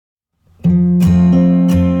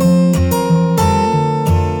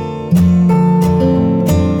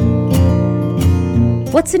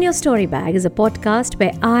What's in Your Story Bag is a podcast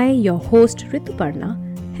where I, your host Rituparna,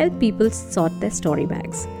 help people sort their story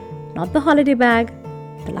bags. Not the holiday bag,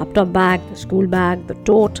 the laptop bag, the school bag, the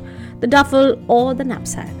tote, the duffel or the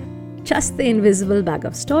knapsack. Just the invisible bag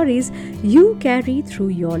of stories you carry through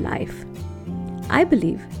your life. I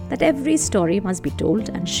believe that every story must be told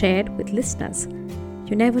and shared with listeners.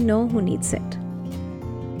 You never know who needs it.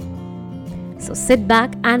 So sit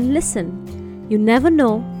back and listen. You never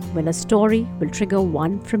know when a story will trigger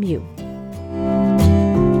one from you.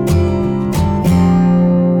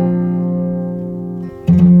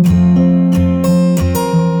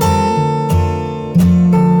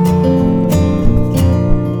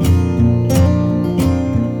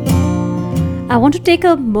 I want to take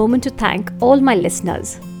a moment to thank all my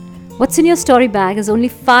listeners. What's in Your Story Bag is only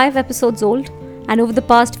 5 episodes old, and over the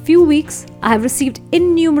past few weeks, I have received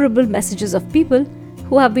innumerable messages of people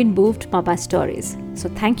who have been moved by my stories. So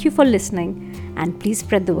thank you for listening and please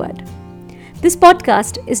spread the word. This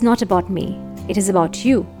podcast is not about me. It is about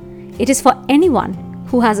you. It is for anyone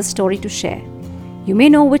who has a story to share. You may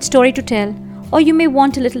know which story to tell, or you may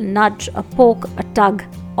want a little nudge, a poke, a tug,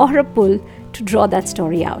 or a pull to draw that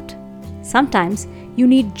story out. Sometimes you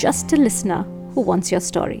need just a listener who wants your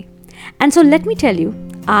story. And so let me tell you,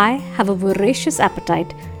 I have a voracious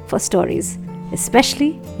appetite for stories,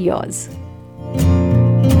 especially yours.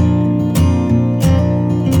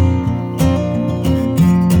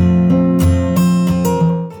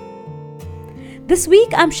 This week,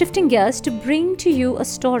 I'm shifting gears to bring to you a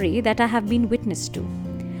story that I have been witness to.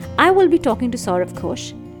 I will be talking to Saurav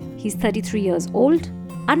Ghosh. He's 33 years old,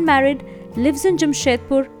 unmarried, lives in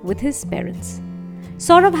Jamshedpur with his parents.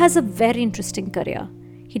 Saurav has a very interesting career.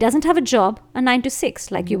 He doesn't have a job, a 9 to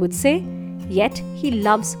 6 like you would say, yet he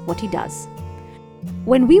loves what he does.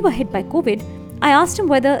 When we were hit by COVID, I asked him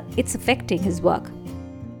whether it's affecting his work.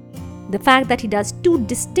 The fact that he does 2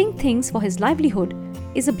 distinct things for his livelihood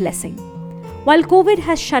is a blessing. While COVID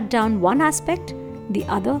has shut down one aspect, the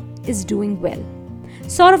other is doing well.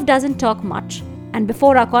 Saurav doesn't talk much, and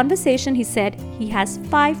before our conversation, he said he has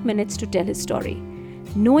 5 minutes to tell his story.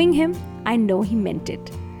 Knowing him, I know he meant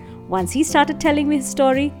it. Once he started telling me his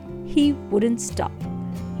story, he wouldn't stop.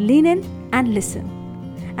 Lean in and listen.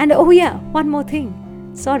 And oh yeah, one more thing.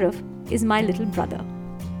 Saurav is my little brother.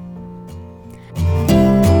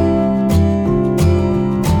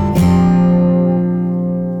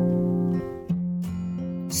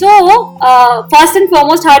 So, first and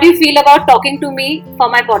foremost, how do you feel about talking to me for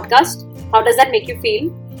my podcast? How does that make you feel?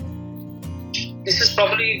 This is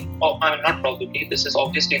this is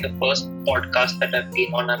obviously the first podcast that I've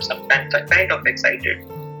been on. I'm sometimes kind of excited.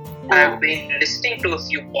 I've been listening to a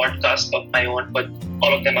few podcasts of my own, but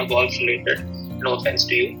all of them are golf related. No offense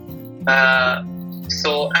to you.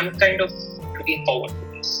 So I'm kind of looking forward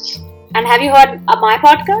to this. And have you heard my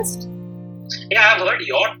podcast? Yeah, I've heard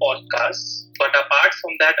your podcast. But apart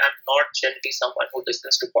from that, I'm not generally someone who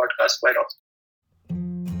listens to podcasts quite often.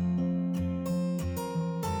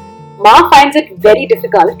 Ma finds it very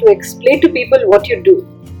difficult to explain to people what you do.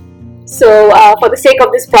 So, for the sake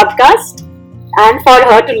of this podcast and for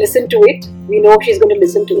her to listen to it, we know she's going to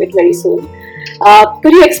listen to it very soon.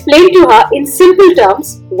 Could you explain to her in simple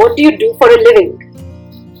terms, what do you do for a living?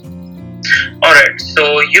 Alright,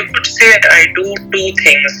 so you could say I do 2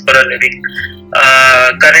 things for a living.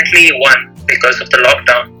 Currently 1 because of the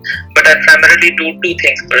lockdown, but I primarily do 2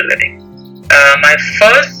 things for a living. My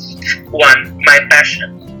first one, my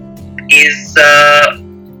passion, is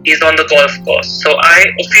on the golf course. So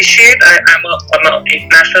I officiate. I'm an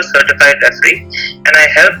international certified referee, and I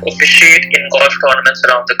help officiate in golf tournaments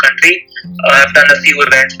around the country. I've done a few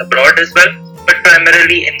events abroad as well, but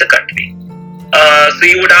primarily in the country. So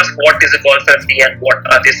you would ask, what is a golf referee and what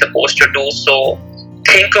are they supposed to do? So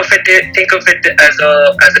think of it as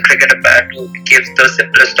a cricket umpire, to give the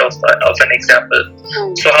simplest of an example.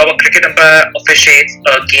 So how a cricket umpire officiates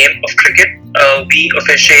a game of cricket, we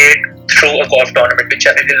officiate through a golf tournament, which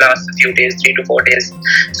generally lasts a few days, 3 to 4 days.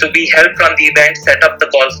 So we help run the event, set up the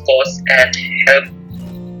golf course, and help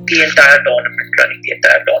the entire tournament, running the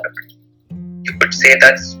entire tournament. You could say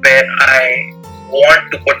that's where I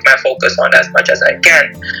want to put my focus on as much as I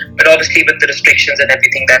can, but obviously with the restrictions and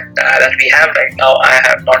everything that we have right now, I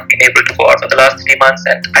have not been able to go out for the last 3 months,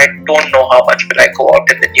 and I don't know how much will I go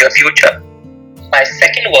out in the near future. My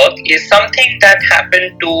second work is something that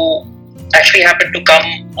happened to come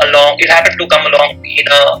along. It happened to come along in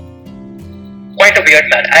a quite a weird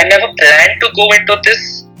manner. I never planned to go into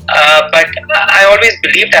this, but I always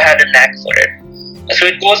believed I had a knack for it. So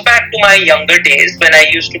it goes back to my younger days when I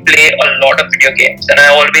used to play a lot of video games, and I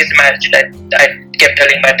always imagined I kept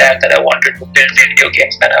telling my dad that I wanted to build video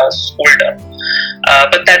games when I was older,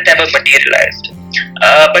 but that never materialized.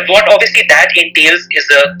 But what obviously that entails is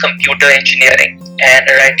a computer engineering and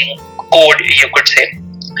writing code, you could say.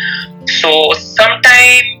 So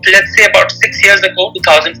sometime, let's say about 6 years ago,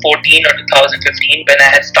 2014 or 2015, when I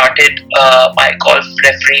had started my golf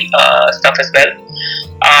referee stuff as well,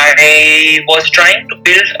 I was trying to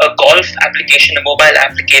build a golf application, a mobile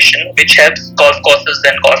application, which helps golf courses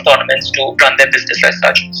and golf tournaments to run their business as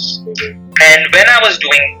such. And when I was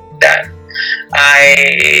doing that, I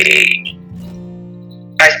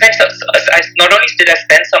spent not only did I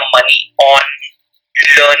spend some money on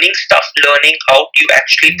learning how you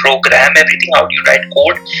actually program everything, how you write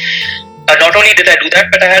code. Not only did I do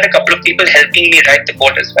that, but I had a couple of people helping me write the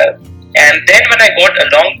code as well. And then when I got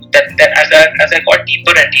along, as I got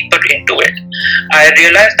deeper and deeper into it, I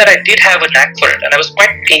realized that I did have a knack for it, and I was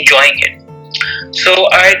quite enjoying it. So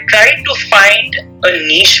I tried to find a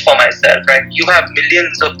niche for myself. Right, you have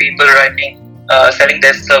millions of people selling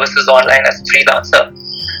their services online as a freelancer.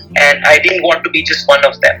 And I didn't want to be just one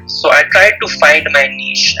of them. So I tried to find my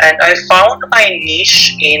niche, and I found my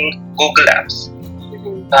niche in Google Apps.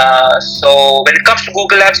 So when it comes to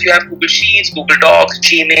Google Apps, you have Google Sheets, Google Docs,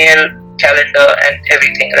 Gmail, Calendar, and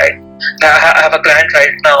everything, right? Now I have a client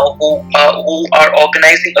right now who are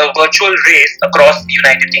organizing a virtual race across the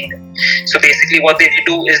United Kingdom. So basically what they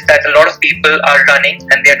do is that a lot of people are running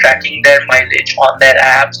and they're tracking their mileage on their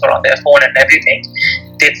apps or on their phone and everything.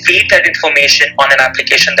 They feed that information on an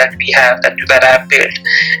application that we have, that I have built,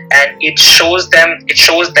 and it shows them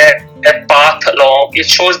a path along. It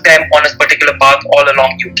shows them on a particular path all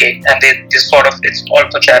along UK, and it's all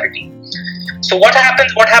for charity. So what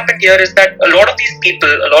happened here is that a lot of these people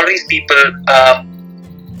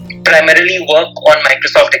primarily work on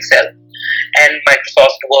Microsoft Excel and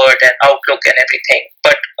Microsoft Word and Outlook and everything,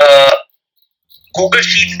 but Google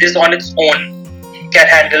Sheets is on its own, can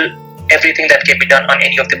handle everything that can be done on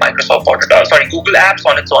any of the Google Apps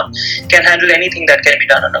on its own can handle anything that can be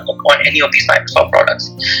done on any of these Microsoft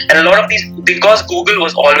products. And a lot of these, because Google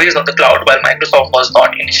was always on the cloud while Microsoft was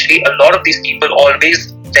not initially, a lot of these people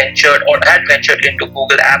always had ventured into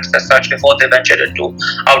Google Apps as such before they ventured into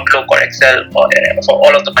Outlook or Excel or for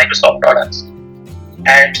all of the Microsoft products.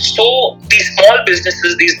 And so these small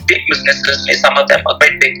businesses, these big businesses, some of them are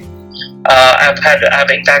quite big. I've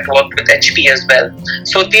in fact worked with HP as well.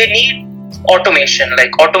 So they need automation.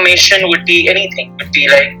 Like automation would be anything. It would be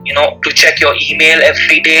like, to check your email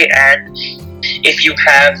every day, and if you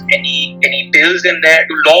have any bills in there,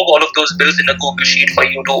 to log all of those bills in a Google Sheet for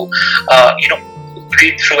you to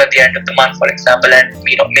read through at the end of the month, for example, and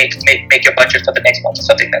make your budget for the next month or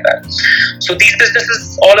something like that. So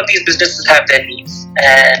all of these businesses have their needs,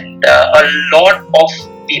 and a lot of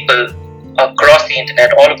people across the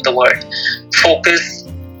internet, all over the world, focus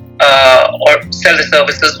or sell the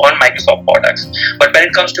services on Microsoft products. But when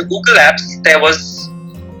it comes to Google Apps, there was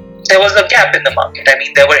a gap in the market. I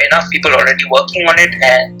mean, there were enough people already working on it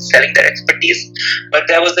and selling their expertise, but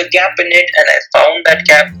there was a gap in it, and I found that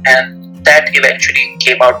gap, and that eventually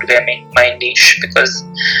came out to be my niche, because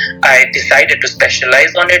I decided to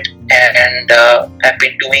specialize on it, and I've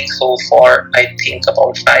been doing so for I think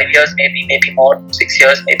about 5 years, maybe more, 6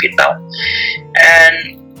 years maybe now,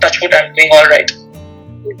 and touch wood, I'm doing all right.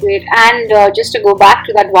 Great. And just to go back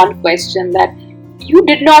to that one question, that you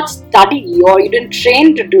did not study or you didn't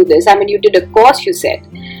train to do this. I mean, you did a course, you said.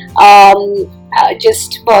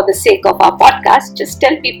 Just for the sake of our podcast, just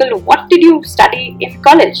tell people, what did you study in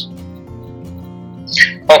college?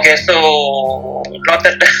 Okay, so not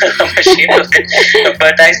that I'm ashamed of it,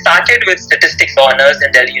 but I started with statistics honors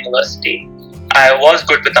in Delhi University. I was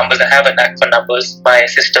good with numbers. I have a knack for numbers. My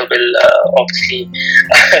sister will obviously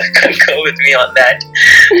concur with me on that.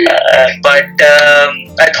 But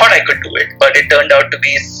I thought I could do it, but it turned out to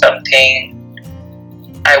be something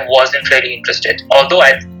I wasn't really interested. Although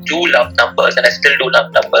I do love numbers, and I still do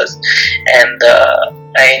love numbers, and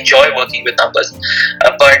I enjoy working with numbers.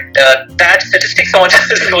 But that statistics honors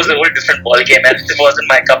was a whole different ballgame, and it wasn't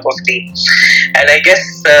my cup of tea. And I guess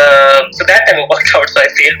so that never worked out. So I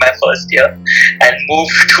failed my first year and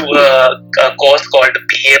moved to a course called the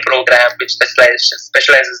BA program, which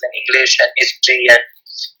specializes in English and history, and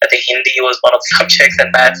I think Hindi was one of the subjects,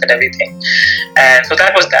 and maths and everything. And so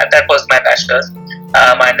that was my bachelor's,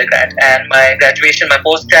 my undergrad, and my graduation, my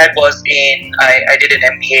postgrad was I did an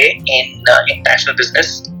MBA in international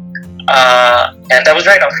business, and that was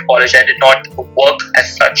right after college. I did not work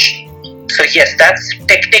as such. So yes, that's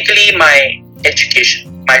technically my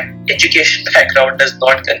education. My education background does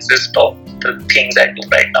not consist of the things I do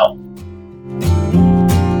right now.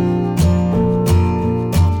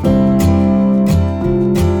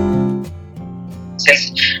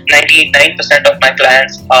 Since 99% of my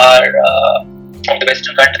clients are from the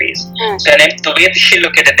Western countries, so the way they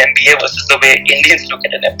look at an MBA versus the way Indians look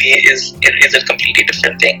at an MBA is a completely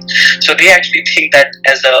different thing. So they actually think that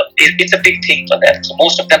it's a big thing for them. So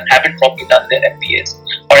most of them haven't probably done their MBAs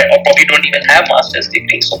or probably don't even have master's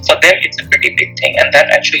degrees. So for them, it's a pretty big thing, and that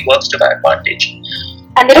actually works to their advantage.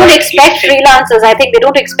 And they don't expect freelancers. I think they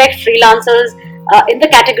don't expect freelancers in the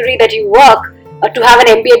category that you work to have an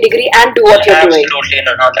MBA degree and do what you're doing.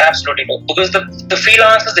 Absolutely not. Because the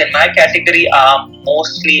freelancers in my category are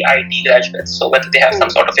mostly IT graduates. So whether they have some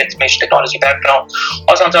sort of information technology background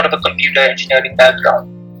or some sort of a computer engineering background.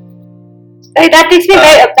 That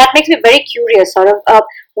makes me very curious. Sort of.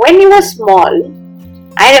 When you were small,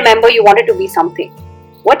 I remember you wanted to be something.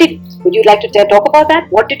 Would you like to talk about that?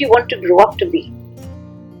 What did you want to grow up to be?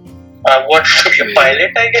 I wanted to be a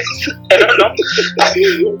pilot, I guess. I don't know.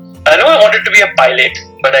 I know I wanted to be a pilot,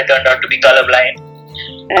 but I turned out to be colorblind.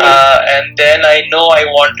 And then I know I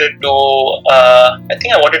wanted to, I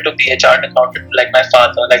think I wanted to be a chartered accountant like my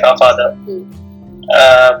father, like our father.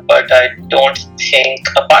 But I don't think,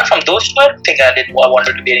 apart from those two, I don't think I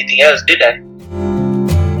wanted to be anything else, did I?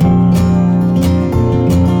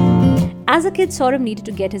 As a kid, Saurav needed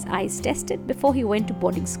to get his eyes tested before he went to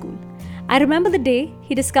boarding school. I remember the day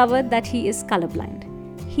he discovered that he is colorblind.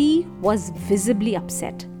 He was visibly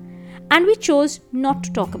upset, and we chose not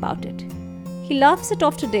to talk about it. He laughs it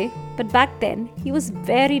off today, but back then he was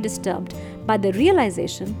very disturbed by the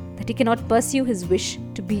realization that he cannot pursue his wish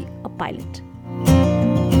to be a pilot.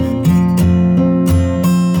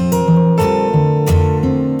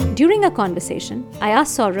 During a conversation, I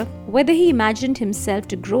asked Saurav whether he imagined himself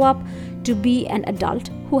to grow up to be an adult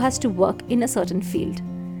who has to work in a certain field.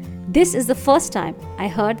 This is the first time I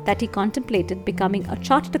heard that he contemplated becoming a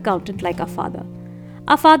chartered accountant like our father.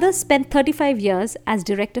 Our father spent 35 years as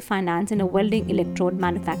director of finance in a welding electrode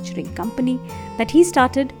manufacturing company that he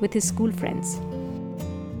started with his school friends.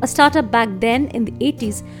 A startup back then in the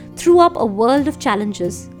 80s threw up a world of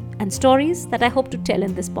challenges and stories that I hope to tell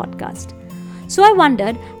in this podcast. So I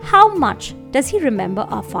wondered, how much does he remember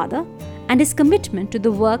our father and his commitment to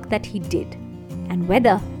the work that he did, and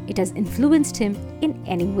whether it has influenced him in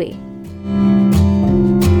any way.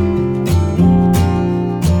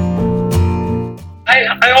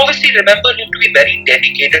 I obviously remember him to be very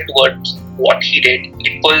dedicated towards what he did.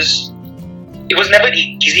 It was never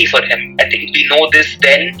easy for him. I think we know this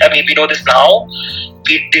then. We know this now.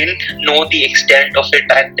 We didn't know the extent of it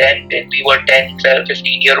back then when we were 10, 12,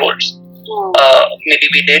 15-year-olds. Maybe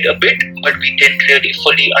we did a bit, but we didn't really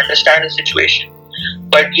fully understand the situation.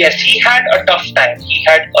 But yes, he had a tough time. He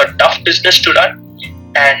had a tough business to run,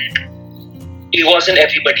 and he wasn't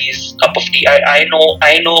everybody's cup of tea. I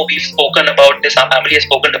know we've spoken about this, our family has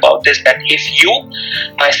spoken about this, that if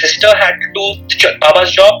my sister had to do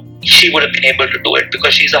Baba's job, she would have been able to do it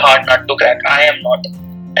because she's a hard nut to crack. I am not,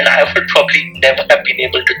 and I would probably never have been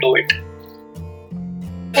able to do it.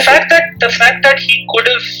 The fact that he could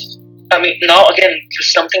have, now again,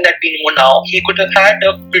 something that we know now, he could have had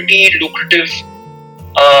a pretty lucrative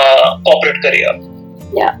corporate career.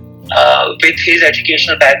 Yeah. With his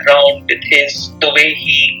educational background, with the way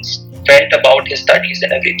he went about his studies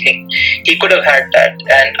and everything, he could have had that.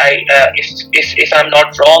 And if I'm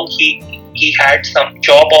not wrong, he had some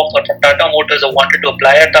job offer from Tata Motors or wanted to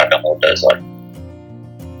apply at Tata Motors,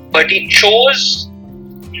 but he chose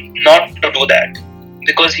not to do that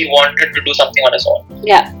because he wanted to do something on his own.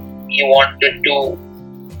 Yeah. He wanted to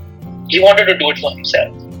do it for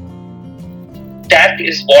himself. That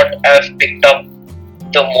is what I've picked up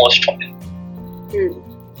the most from him.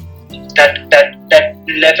 That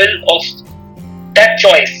level of that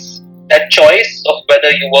choice of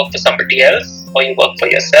whether you work for somebody else or you work for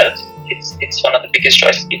yourself, it's one of the biggest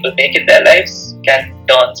choices people make in their lives. Can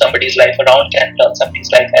turn somebody's life around, can turn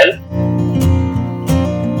somebody's life hell.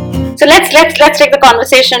 So let's take the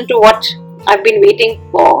conversation to what I've been waiting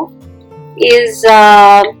for, is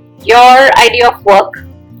your idea of work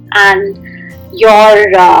and your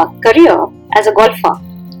career as a golfer.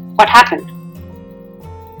 What happened?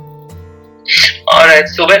 Alright,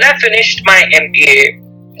 so when I finished my MBA,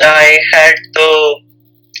 I had the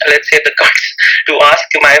guts to ask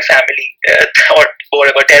my family,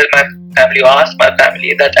 ask my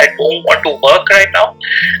family that I don't want to work right now.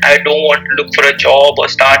 I don't want to look for a job or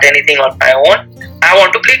start anything on my own. I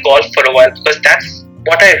want to play golf for a while because that's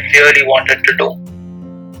what I really wanted to do.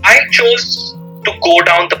 I chose to go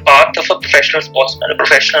down the path of a professional sportsman, a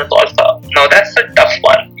professional golfer. Now that's a tough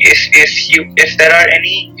one. If there are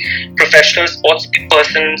any professional sports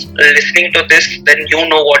persons listening to this, then you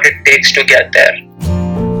know what it takes to get there.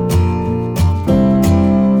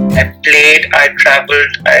 I played, I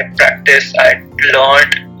traveled, I practiced, I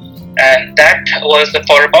learned, and that was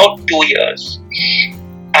for about 2 years.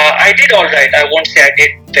 I did all right. I won't say I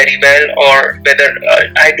did very well, or whether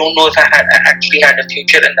I don't know if I actually had a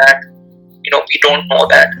future in that. We don't know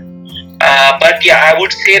that. But yeah, I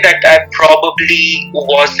would say that I probably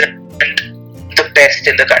wasn't the best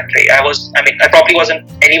in the country. I probably wasn't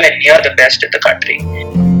anywhere near the best in the country.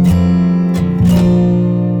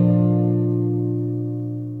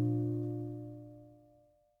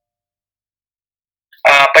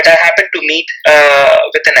 But I happened to meet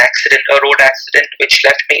with an accident, a road accident, which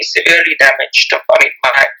left me severely damaged.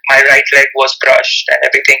 My right leg was crushed and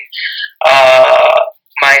everything.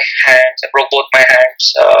 My hands, I broke both my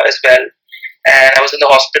hands as well. And I was in the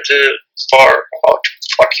hospital for about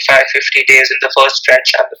 45, 50 days in the first stretch.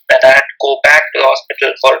 And then I had to go back to the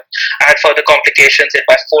hospital I had further complications in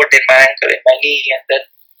my foot, in my ankle, in my knee.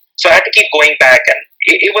 So I had to keep going back. And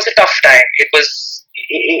it was a tough time. It was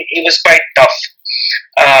quite tough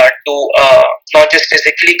to not just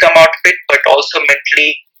physically come out of it, but also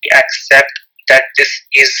mentally accept that this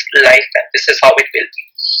is life and this is how it will be.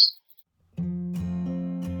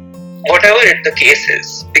 Whatever the case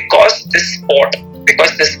is, because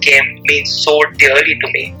this game means so dearly to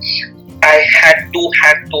me, I had to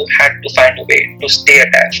find a way to stay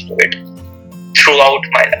attached to it throughout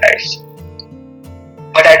my life.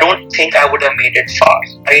 But I don't think I would have made it far.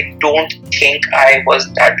 I don't think I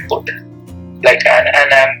was that good.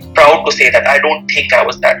 And I'm proud to say that I don't think I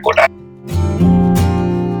was that good.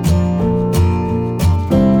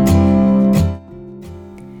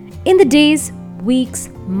 In the days, weeks,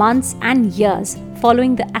 months and years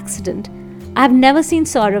following the accident, I have never seen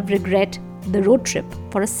Saurav regret the road trip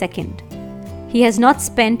for a second. He has not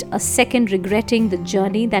spent a second regretting the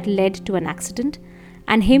journey that led to an accident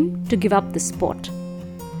and him to give up the sport.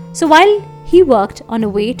 So while he worked on a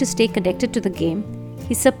way to stay connected to the game,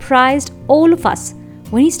 he surprised all of us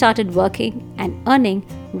when he started working and earning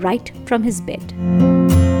right from his bed.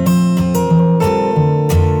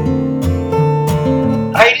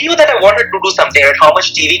 I knew that I wanted to do something. Right? How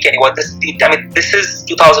much TV can you watch? This is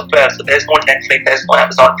 2012, so there's no Netflix, there's no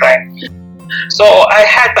Amazon Prime. So I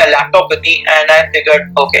had my laptop with me, and I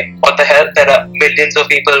figured, okay, what the hell? There are millions of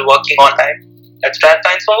people working online. Let's try and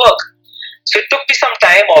find some work. So it took me some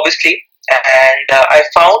time, obviously, and I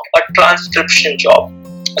found a transcription job.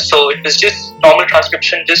 So it was just normal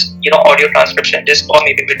transcription, just audio transcription, just or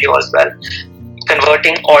maybe video as well.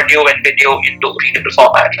 Converting audio and video into readable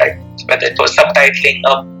format, right? Whether it was subtitling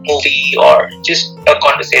a movie or just a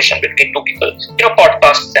conversation between two people,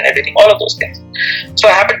 podcasts and everything, all of those things. So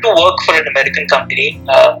I happened to work for an American company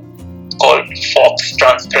called Fox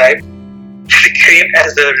Transcribe. It came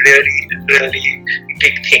as a really, really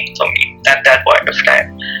big thing for me at that point of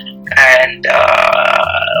time. And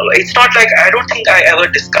it's not like, I don't think I ever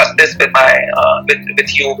discussed this with with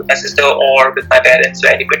you, with my sister, or with my parents or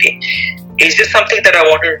anybody. It's just something that I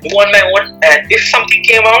wanted to do on my own, and if something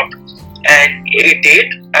came out, and it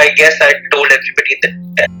did, I guess I told everybody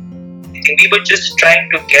that we were just trying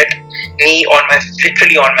to get me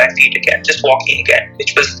literally on my feet again, just walking again,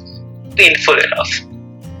 which was painful enough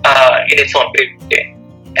in its own way.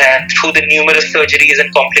 And through the numerous surgeries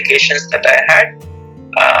and complications that I had,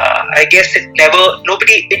 I guess it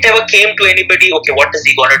never came to anybody, okay, what is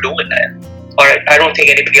he going to do in life? Or I don't think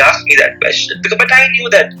anybody asked me that question. But I knew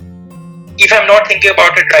that if I'm not thinking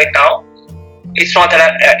about it right now, it's not that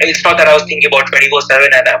I was thinking about 24/7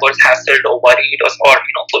 and I was hassled or worried or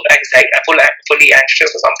full anxiety, fully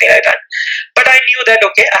anxious or something like that. But I knew that,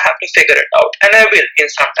 okay, I have to figure it out, and I will in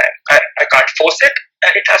some time. I can't force it,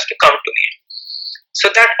 and it has to come to me. So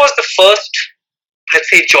that was the first, let's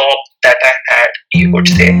say, job that I had, you would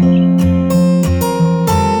say.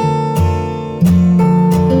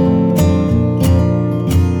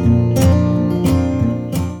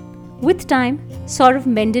 With time, Saurav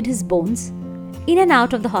mended his bones. In and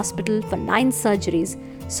out of the hospital for 9 surgeries,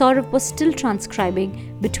 Saurav was still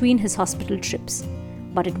transcribing between his hospital trips.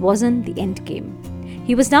 But it wasn't the end game.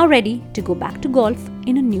 He was now ready to go back to golf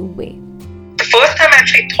in a new way. The first time I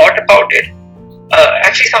actually thought about it,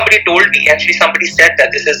 somebody said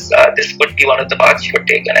that this would be one of the paths you would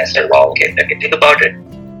take, and I said, wow, okay, let me think about it.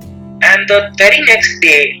 And the very next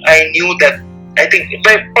day, I knew that, I think,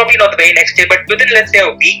 probably not the very next day, but within, let's say,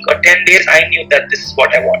 a week or 10 days, I knew that this is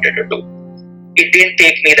what I wanted to do. It didn't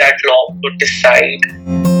take me that long to decide.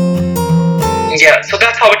 Yeah, so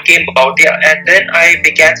that's how it came about. Yeah, and then I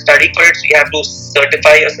began studying for it. So you have to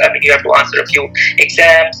certify yourself. I mean, you have to answer a few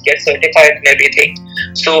exams, get certified, and everything.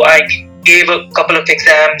 So I gave a couple of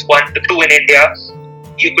exams, 1 to 2 in India.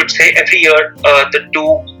 You could say every year, the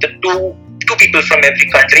two people from every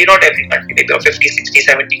country, not every country, maybe 50, 60,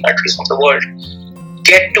 70 countries from the world,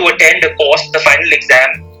 get to attend a course, the final exam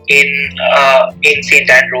in St.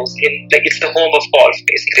 Andrews. It's the home of golf,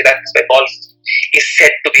 basically. That's where golf is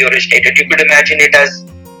said to be originated. You could imagine it as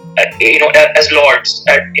as Lords,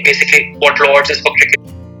 basically what Lords is for cricket.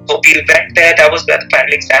 So we went there. That was where the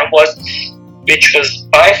final exam was, which was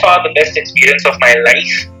by far the best experience of my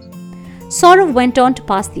life. Saurav went on to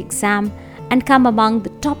pass the exam and come among the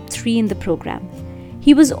top 3 in the program.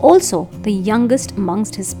 He was also the youngest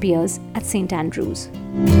amongst his peers at St. Andrews.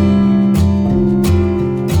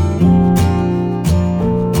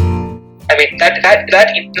 I mean,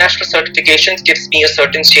 that international certification gives me a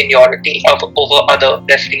certain seniority over other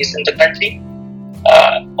referees in the country.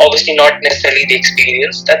 Obviously, not necessarily the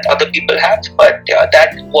experience that other people have, but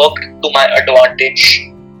that worked to my advantage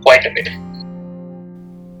quite a bit.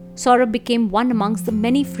 Saurav became one amongst the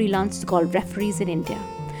many freelance golf referees in India.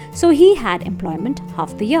 So he had employment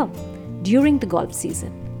half the year during the golf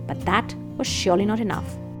season. But that was surely not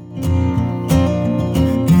enough.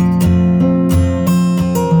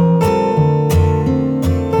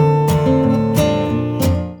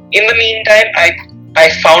 In the meantime, I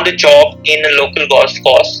found a job in a local golf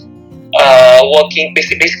course. Working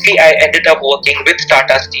basically, I ended up working with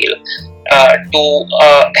Tata Steel to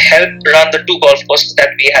help run the 2 golf courses that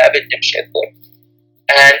we have in Jamshedpur.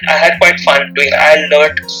 And I had quite fun doing it. I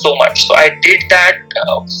learned so much. So I did that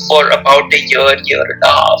for about a year and a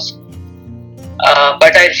half.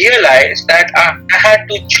 But I realized that I had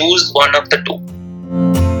to choose one of the 2.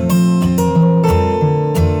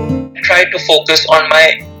 I tried to focus on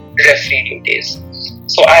my referee duties.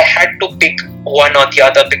 So I had to pick one or the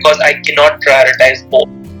other because I cannot prioritize both.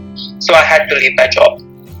 So I had to leave my job.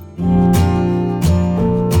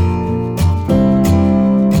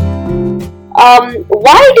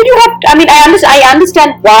 Why did you have? I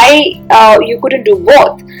understand why you couldn't do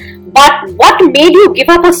both. But what made you give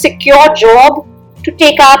up a secure job to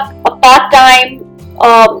take up a part-time,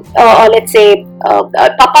 let's say,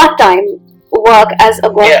 a part-time work as a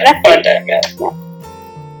golf referee? Part-time, yeah.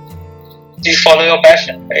 You follow your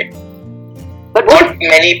passion, right? But not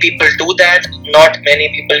many people do that. Not many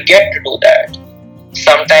people get to do that.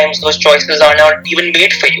 Sometimes those choices are not even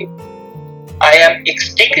made for you. I am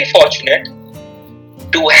extremely fortunate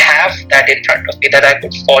to have that in front of me, that I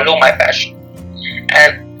could follow my passion.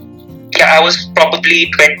 And I was probably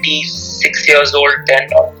 26 years old then,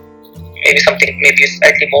 or maybe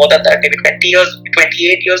slightly more than that, maybe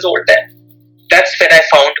 28 years old then. That's when I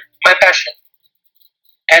found my passion.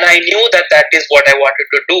 And I knew that is what I wanted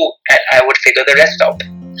to do, and I would figure the rest out.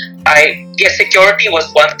 Security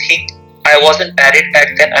was one thing. I wasn't married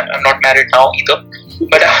back then. I'm not married now either.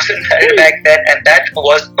 But I wasn't married back then, and that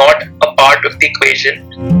was not a part of the equation.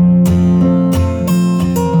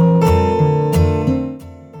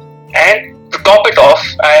 And to top it off,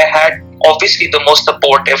 I had obviously the most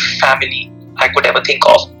supportive family I could ever think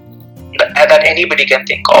of, that anybody can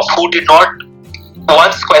think of, who did not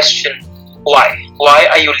once question why. Why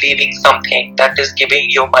are you leaving something that is giving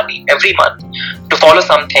you money every month to follow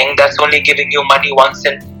something that's only giving you money once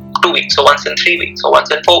in 2 weeks, or once in 3 weeks, or once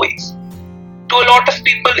in 4 weeks? To a lot of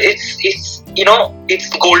people, it's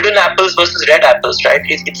golden apples versus red apples, right?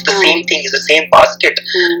 It's the same thing, it's the same basket.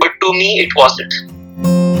 But to me, it wasn't.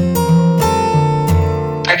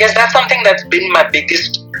 I guess that's something that's been my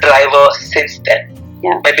biggest driver since then.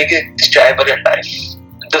 Yeah. My biggest driver in life.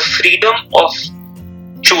 The freedom of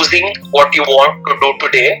choosing what you want to do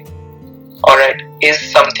today, alright, is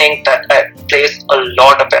something that I place a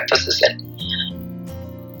lot of emphasis in.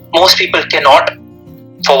 Most people cannot,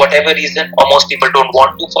 for whatever reason, or most people don't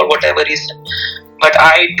want to for whatever reason, but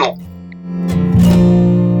I do.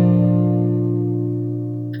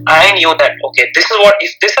 I knew that, okay, if this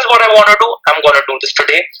is what I want to do, I'm going to do this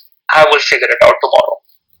today. I will figure it out tomorrow.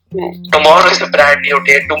 Right. Tomorrow is a brand new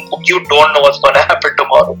day. You don't know what's going to happen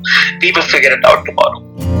tomorrow. We will figure it out tomorrow.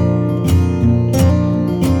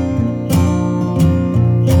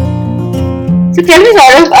 So tell me,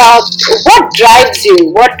 Saurav, what drives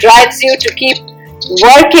you? What drives you to keep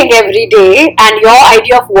working every day? And your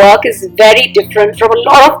idea of work is very different from a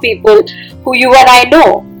lot of people who you and I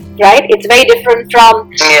know, right? It's very different from,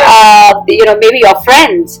 maybe your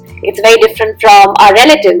friends. It's very different from our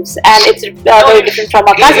relatives, and it's very different from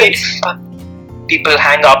our cousins. People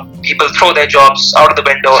hang up, people throw their jobs out of the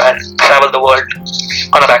window and travel the world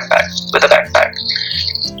with a backpack.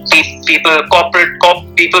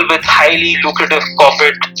 people with highly lucrative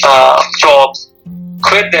corporate jobs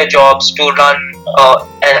quit their jobs to run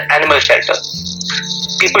an animal shelter.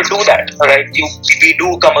 People do that, right? We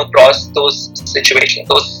do come across those situations.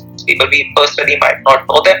 Those people, we personally might not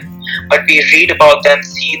know them, but we read about them,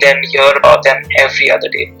 see them, hear about them every other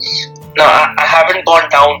day. Now, I haven't gone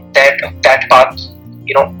down that path,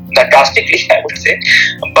 that drastically, I would say,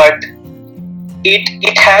 but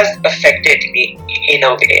it has affected me in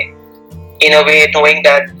a way, knowing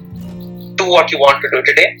that do what you want to do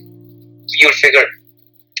today, you'll figure it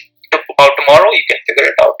about tomorrow. You can figure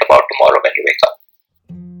it out about tomorrow when you wake up.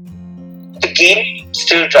 The game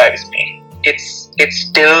still drives me. It's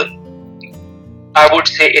still, I would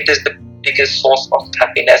say, it is the biggest source of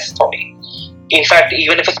happiness for me. In fact,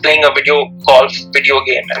 even if it's playing a video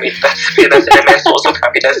game, I mean, that's an immense source of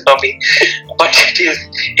happiness for me. But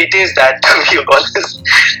it is that, to be honest.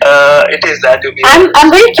 It is that, to be honest. I'm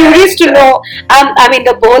very curious to know. I mean,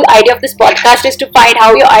 the whole idea of this podcast is to find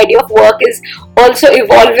how your idea of work is also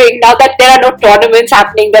evolving now that there are no tournaments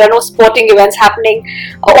happening, there are no sporting events happening,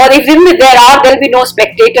 or even if there'll be no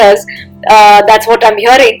spectators. That's what I'm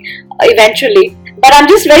hearing eventually. But I'm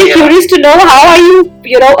just very curious to know, how are you,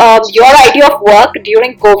 your idea of work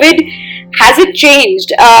during COVID, has it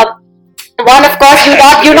changed? One, of course,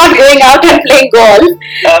 you're not going out and playing golf.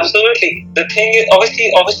 Absolutely. The thing is,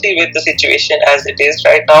 obviously with the situation as it is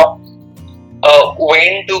right now,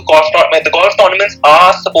 when do the golf tournaments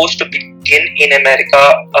are supposed to begin in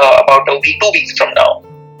America about 2 weeks from now,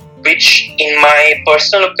 which in my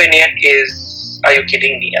personal opinion is, are you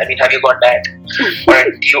kidding me? I mean, have you gone mad?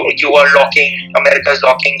 Right? You are America's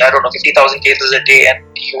locking, I don't know, 50,000 cases a day, and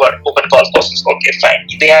you are open golf courses. Okay, fine.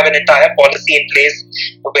 They have an entire policy in place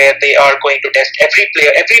where they are going to test every player.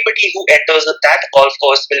 Everybody who enters that golf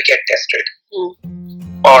course will get tested.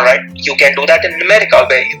 Alright, you can do that in America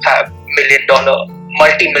where you have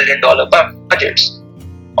multi-million-dollar budgets.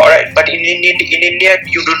 Alright, but in India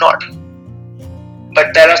you do not.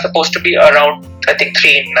 But there are supposed to be around, I think,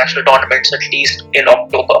 3 international tournaments at least in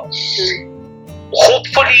October.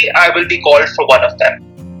 Hopefully, I will be called for one of them.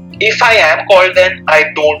 If I am called, then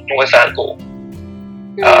I don't know if I'll go.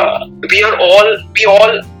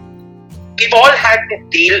 We've all had to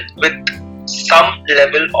deal with some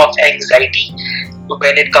level of anxiety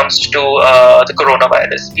when it comes to the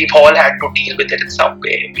coronavirus. We've all had to deal with it in some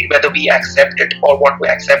way, whether we accept it or want to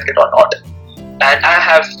accept it or not. And I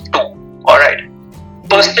have too. Alright.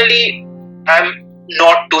 Personally, I'm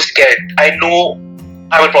not too scared. I know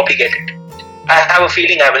I will probably get it. I have a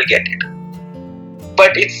feeling I will get it.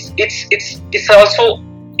 But it's also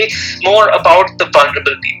more about the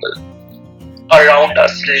vulnerable people around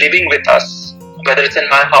us, living with us, whether it's in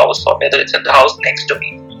my house or whether it's in the house next to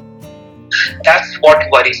me. That's what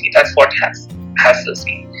worries me. That's what hassles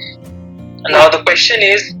me. Now the question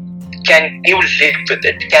is, can you live with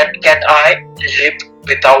it? Can I live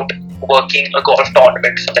without working a golf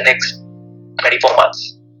tournament for the next 24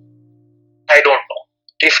 months? I don't know.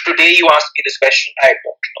 If today you ask me this question, I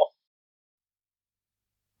don't know.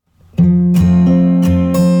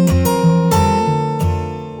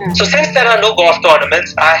 So since there are no golf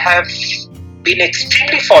tournaments, I have been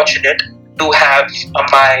extremely fortunate to have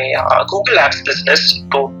my Google Apps business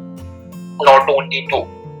to not only to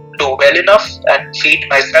do well enough and feed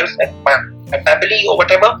myself and my family or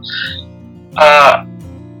whatever.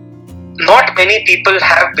 Not many people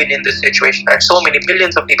have been in this situation, and so many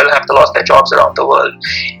millions of people have lost their jobs around the world.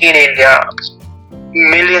 In India,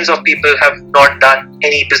 millions of people have not done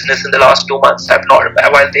any business in the last 2 months,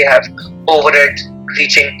 while they have overhead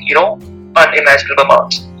reaching, unimaginable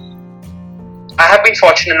amounts. I have been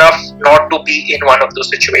fortunate enough not to be in one of those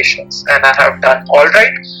situations, and I have done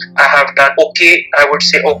alright. I have done okay, I would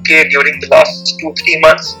say okay, during the last 2-3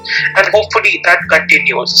 months, and hopefully that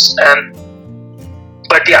continues.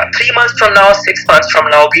 But yeah, 3 months from now, 6 months from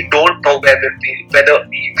now, we don't know where we'll be.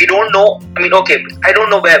 We don't know. I mean, okay, I don't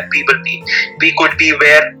know where we will be. We could be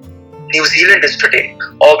where New Zealand is today,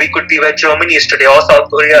 or we could be where Germany is today, or South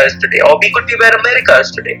Korea is today, or we could be where America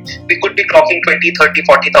is today. We could be clocking 20, 30,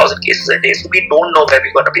 40,000 cases a day. So we don't know where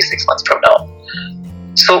we're going to be 6 months from now.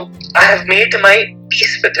 So I have made my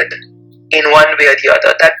peace with it in one way or the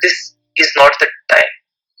other, that this is not the time.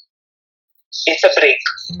 It's a break.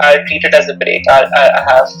 I'll treat it as a break. I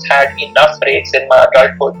have had enough breaks in my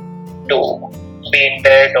adulthood to be in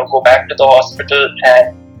bed or go back to the hospital,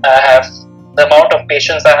 and I have the amount of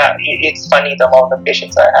patience I have. It's funny, the amount of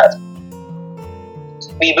patience I have.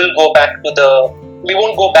 We won't go back to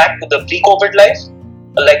the pre-COVID life.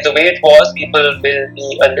 Like the way it was, people will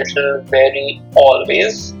be a little wary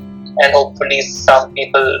always, and hopefully some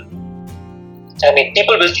people I mean,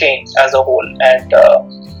 people will change as a whole, and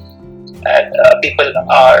people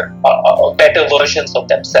are better versions of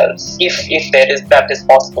themselves, if that is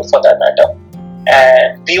possible for that matter.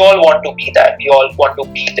 And we all want to be that. We all want to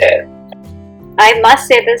be there. I must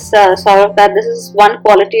say this, Saurav, that this is one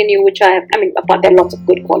quality in you which there are lots of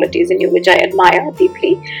good qualities in you which I admire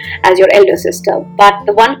deeply as your elder sister. But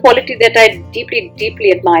the one quality that I deeply,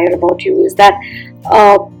 deeply admire about you is that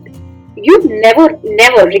you've never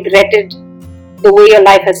regretted the way your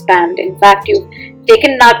life has spanned. In fact, you've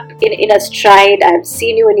taken up in a stride. I've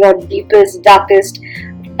seen you in your deepest, darkest,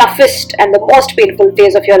 toughest and the most painful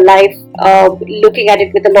phase of your life, looking at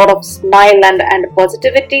it with a lot of smile and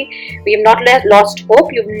positivity. We've not lost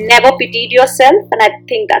hope. You've never pitied yourself, and I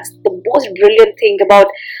think that's the most brilliant thing about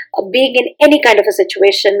being in any kind of a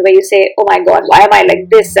situation where you say, oh my god, why am I like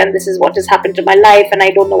this, and this is what has happened to my life, and I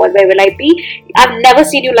don't know where will I be. I've never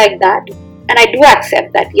seen you like that, and I do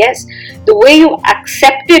accept that. Yes, the way you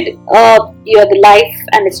accepted the life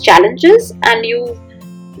and its challenges, and you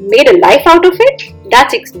made a life out of it,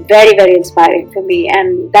 that's very, very inspiring for me.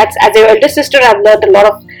 And that's, as your elder sister, I've learned a lot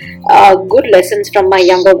of good lessons from my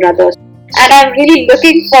younger brothers, and I'm really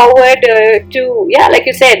looking forward to, like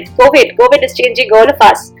you said, COVID is changing all of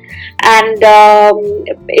us, and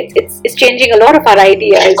it's changing a lot of our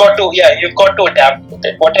ideas. You've got to adapt with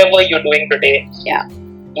it. Whatever you're doing today,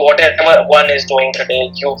 whatever one is doing today,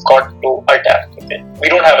 you've got to adapt with it. We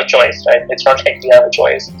don't have a choice, right? It's not like we have a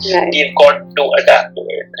choice. Right. You've got to adapt to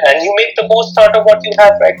it, and you make the most out of what you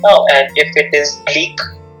have right now. And if it is bleak,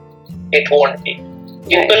 it won't be.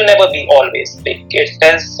 It will never be always bleak.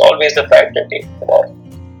 There's always a brighter day tomorrow.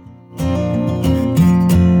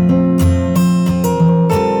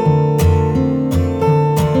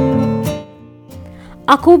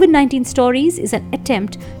 Our COVID-19 stories is an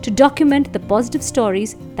attempt to document the positive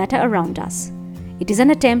stories that are around us. It is an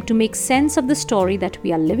attempt to make sense of the story that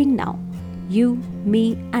we are living now. You,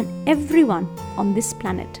 me, and everyone on this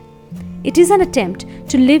planet. It is an attempt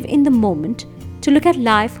to live in the moment, to look at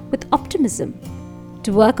life with optimism,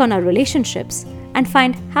 to work on our relationships and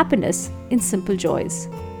find happiness in simple joys.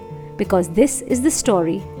 Because this is the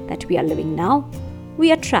story that we are living now,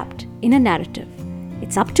 we are trapped in a narrative.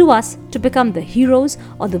 It's up to us to become the heroes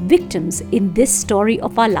or the victims in this story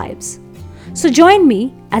of our lives. So join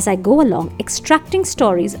me as I go along extracting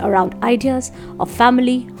stories around ideas of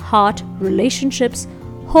family, heart, relationships,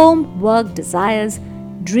 home, work, desires,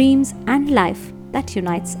 dreams, and life that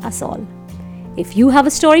unites us all. If you have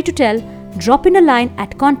a story to tell, drop in a line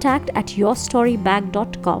at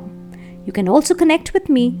contact@yourstorybag.com. You can also connect with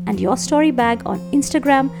me and Your Story Bag on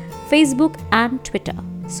Instagram, Facebook, and Twitter.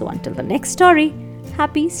 So until the next story,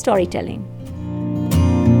 happy storytelling.